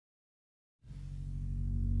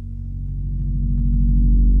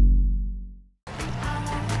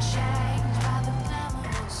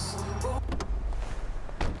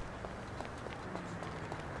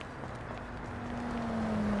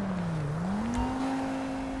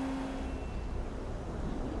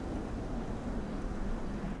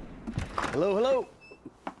Hello, hello.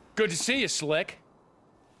 Good to see you, Slick.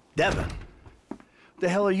 Devin, what the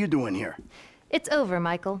hell are you doing here? It's over,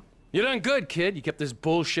 Michael. You done good, kid. You kept this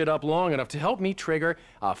bullshit up long enough to help me trigger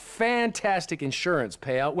a fantastic insurance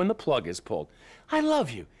payout when the plug is pulled. I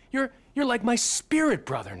love you. You're like my spirit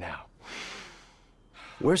brother now.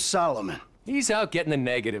 Where's Solomon? He's out getting the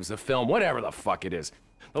negatives of film, whatever the fuck it is.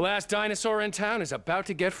 The last dinosaur in town is about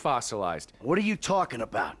to get fossilized. What are you talking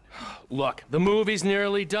about? Look, the movie's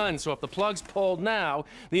nearly done, so if the plug's pulled now,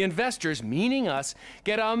 the investors, meaning us,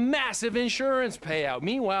 get a massive insurance payout.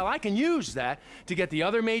 Meanwhile, I can use that to get the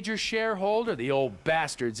other major shareholder, the old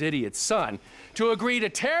bastard's idiot son, to agree to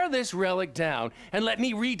tear this relic down and let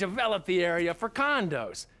me redevelop the area for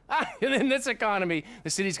condos. And in this economy, the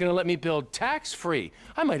city's gonna let me build tax-free.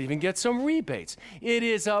 I might even get some rebates. It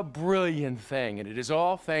is a brilliant thing, and it is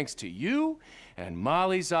all thanks to you and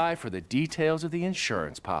Molly's eye for the details of the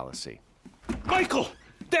insurance policy. Michael,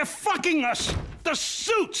 they're fucking us! The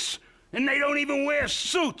suits! And they don't even wear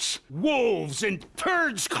suits! Wolves in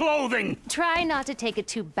turds' clothing! Try not to take it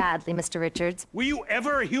too badly, Mr. Richards. Were you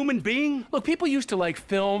ever a human being? Look, people used to like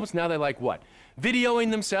films, now they like what?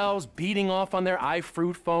 Videoing themselves, beating off on their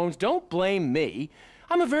iFruit phones. Don't blame me.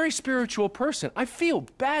 I'm a very spiritual person. I feel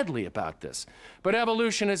badly about this. But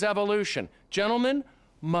evolution is evolution. Gentlemen,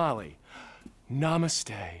 Molly,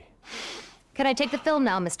 namaste. Can I take the film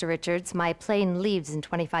now, Mr. Richards? My plane leaves in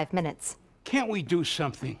 25 minutes. Can't we do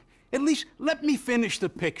something? At least let me finish the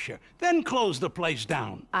picture, then close the place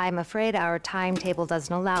down. I'm afraid our timetable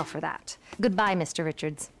doesn't allow for that. Goodbye, Mr.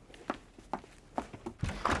 Richards.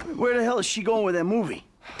 Where the hell is she going with that movie?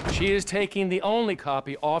 She is taking the only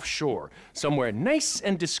copy offshore, somewhere nice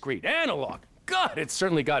and discreet. Analog. God, it's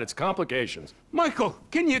certainly got its complications. Michael,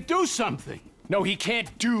 can you do something? No, he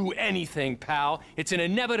can't do anything, pal. It's an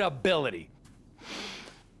inevitability.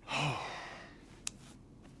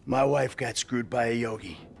 My wife got screwed by a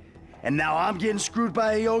yogi. And now I'm getting screwed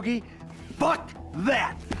by a yogi? Fuck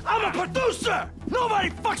that! I'm a producer! Nobody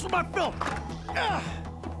fucks with my film! Ugh.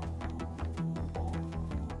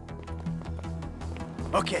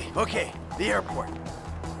 Okay, the airport.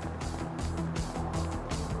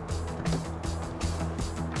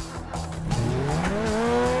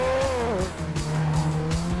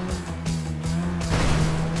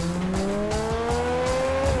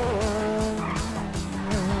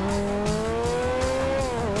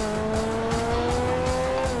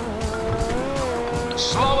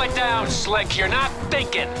 Slow it down, Slick. You're not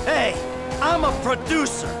thinking. Hey, I'm a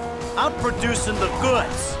producer. I'm producing the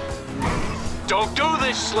goods. Don't do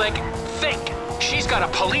this, Slick. Think. She's got a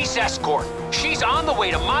police escort. She's on the way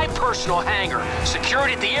to my personal hangar.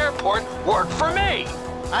 Security at the airport worked for me.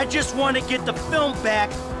 I just want to get the film back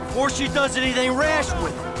before she does anything rash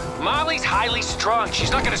with it. Molly's highly strung. She's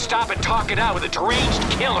not gonna stop and talk it out with a deranged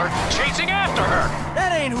killer chasing after her.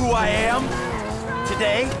 That ain't who I am.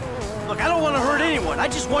 Today, look, I don't want to hurt anyone. I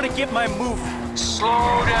just want to get my movie.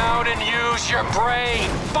 Slow down and use your brain.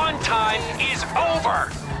 Fun time is over.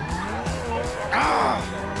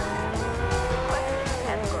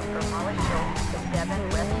 Escort for Molly Schultz to Devin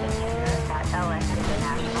Weston at Los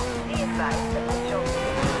International. Be advised that Ms. Schultz is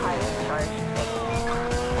a highly charged patient.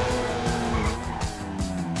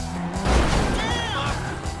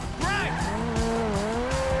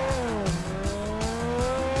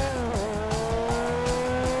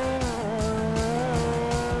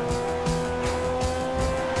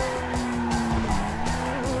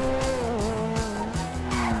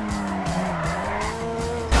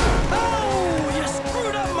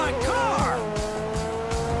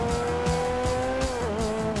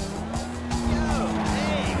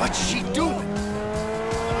 What's she doing?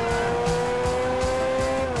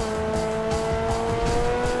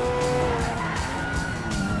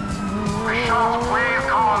 Schultz, please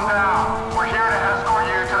calm down. We're here to escort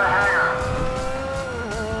you to the hangar.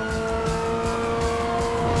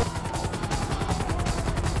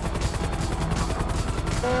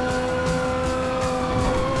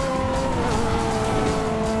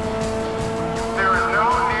 There is no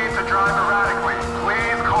need to drive erratically.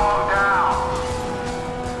 Please calm down.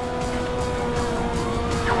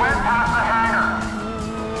 You went past the hangar.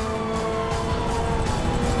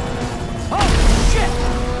 Oh, shit!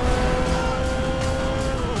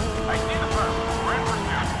 I see the firm. We're in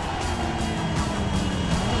pursuit.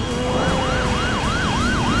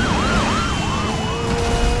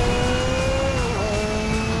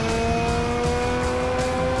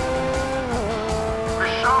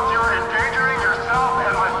 Ms. Schultz, you are endangering yourself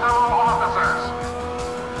and my fellow officers.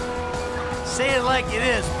 Say it like it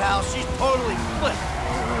is, pal. She's totally flipped.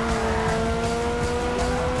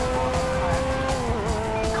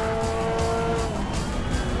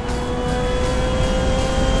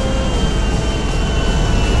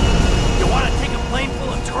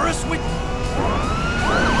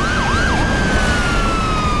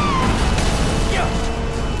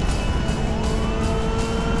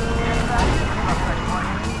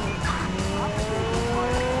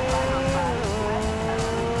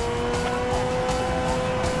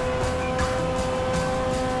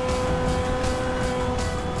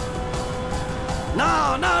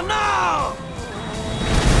 No, no, no!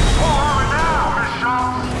 Pull over now, Miss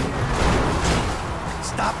Schultz!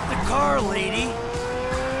 Stop the car, lady.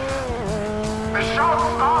 Miss Schultz,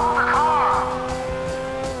 stop the car!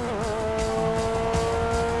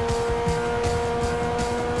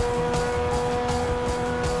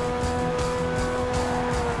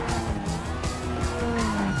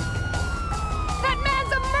 That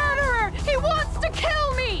man's a murderer! He wants to kill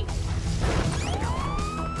me!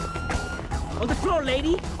 On the floor,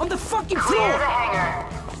 lady! On the fucking Clear floor! the hangar.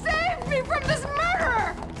 Save me from this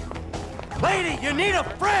murderer! Lady, you need a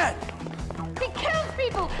friend! He kills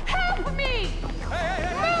people! Help me!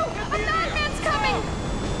 Move! A madman's coming!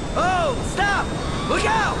 Oh, stop! Look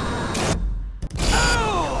out!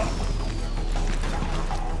 Oh!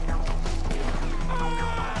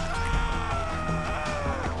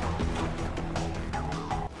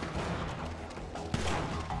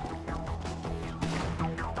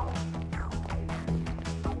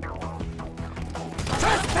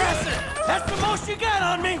 Trespassing! That's the most you got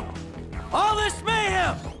on me! All this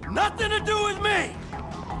mayhem! Nothing to do with me!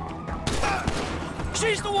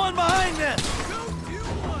 She's the one behind this!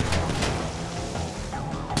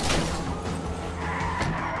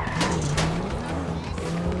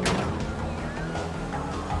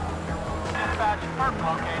 Dispatch, perp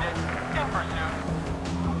located. In pursuit.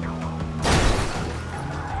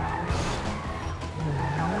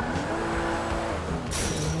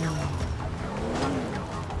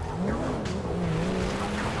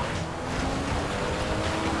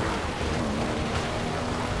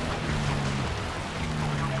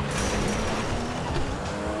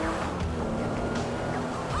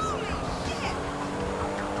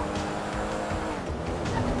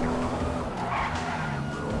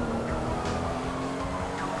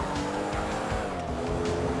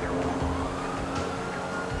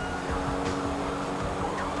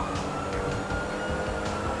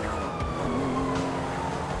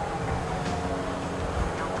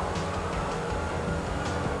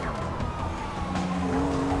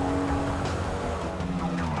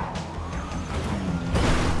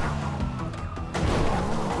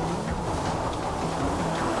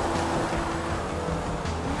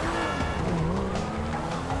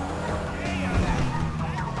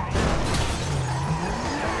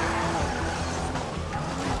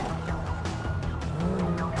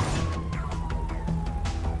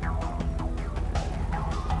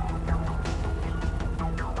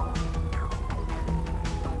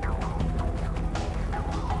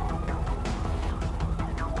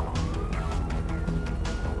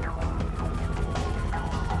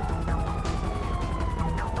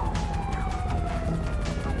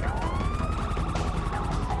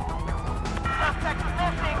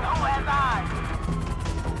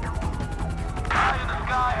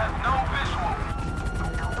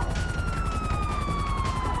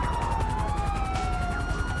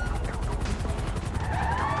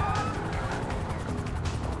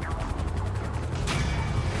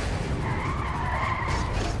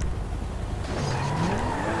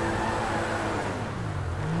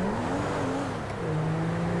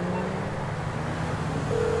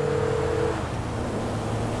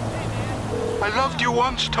 I loved you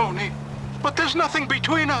once, Tony, but there's nothing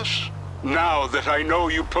between us. Now that I know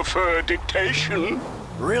you prefer dictation.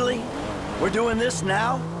 Really? We're doing this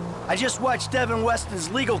now? I just watched Devin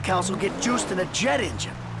Weston's legal counsel get juiced in a jet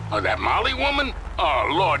engine. Oh, that Molly woman? Oh,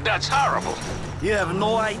 Lord, that's horrible. You have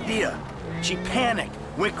no idea. She panicked,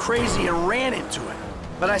 went crazy, and ran into it.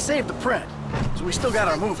 But I saved the print, so we still got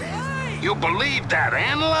our movie. You believe that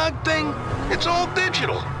analog thing? It's all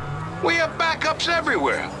digital. We have backups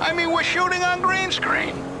everywhere. I mean, we're shooting on green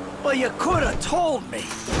screen. Well, you could have told me.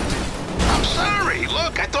 I'm sorry.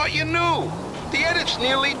 Look, I thought you knew. The edit's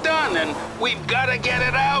nearly done, and we've got to get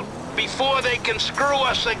it out before they can screw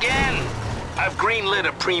us again. I've greenlit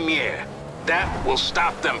a premiere. That will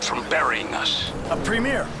stop them from burying us. A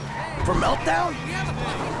premiere? For Meltdown?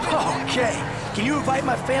 Okay. Can you invite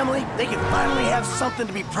my family? They can finally have something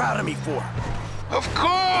to be proud of me for. Of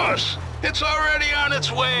course! It's already on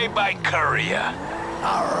its way by courier.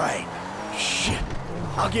 All right. Shit.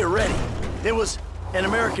 I'll get ready. It was an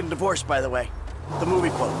American Divorce, by the way. The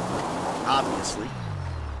movie quote. Obviously.